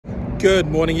Good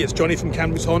morning, it's Johnny from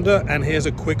Canvas Honda, and here's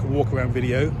a quick walk around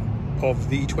video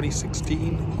of the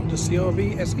 2016 Honda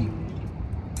CR-V SE.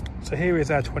 So here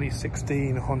is our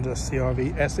 2016 Honda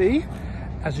CR-V SE.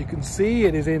 As you can see,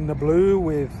 it is in the blue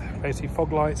with basically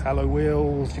fog lights, alloy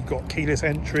wheels, you've got keyless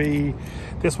entry.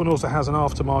 This one also has an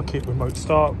aftermarket remote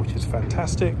start, which is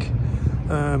fantastic.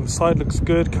 Side looks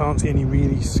good, can't see any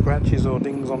really scratches or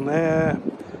dings on there.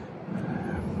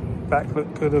 Back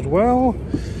look good as well.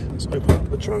 Let's open up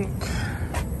the trunk.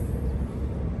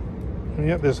 And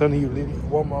yep, there's only really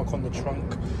one mark on the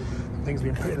trunk. Things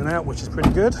been put in and out, which is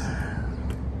pretty good.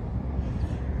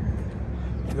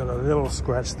 You've got a little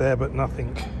scratch there, but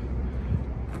nothing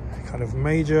kind of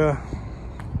major.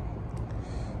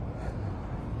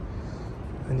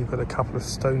 And you've got a couple of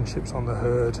stone chips on the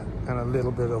hood and a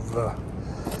little bit of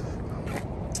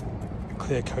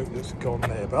clear coat that's gone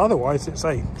there. But otherwise, it's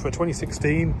for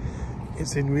 2016,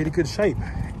 it's in really good shape.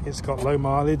 It's got low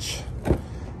mileage.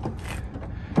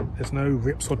 There's no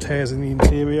rips or tears in the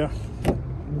interior.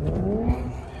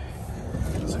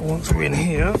 So once we're in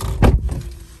here,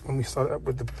 when we start up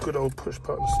with the good old push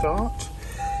button start,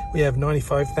 we have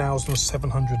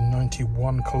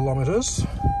 95,791 kilometers.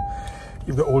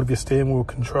 You've got all of your steering wheel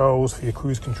controls for your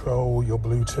cruise control, your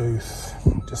Bluetooth,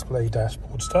 display,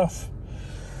 dashboard stuff.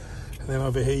 And then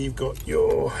over here you've got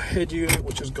your head unit,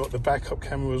 which has got the backup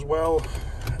camera as well.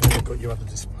 And then you've got your other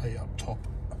display up top,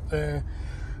 up there.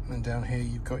 And then down here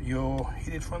you've got your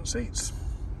heated front seats.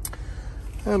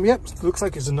 Yep, looks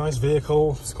like it's a nice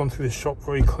vehicle. It's gone through the shop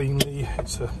very cleanly.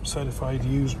 It's a certified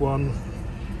used one.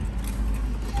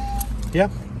 Yeah,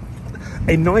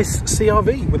 a nice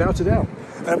CR-V without a doubt.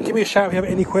 Give me a shout if you have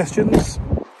any questions.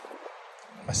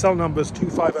 My cell number is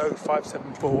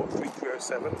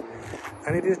 250-574-3307,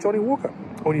 and it is Johnny Walker.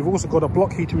 Oh, and you've also got a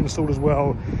block heater installed as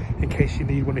well, in case you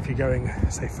need one if you're going,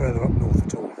 say, further up north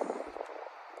at all.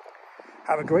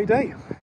 Have a great day.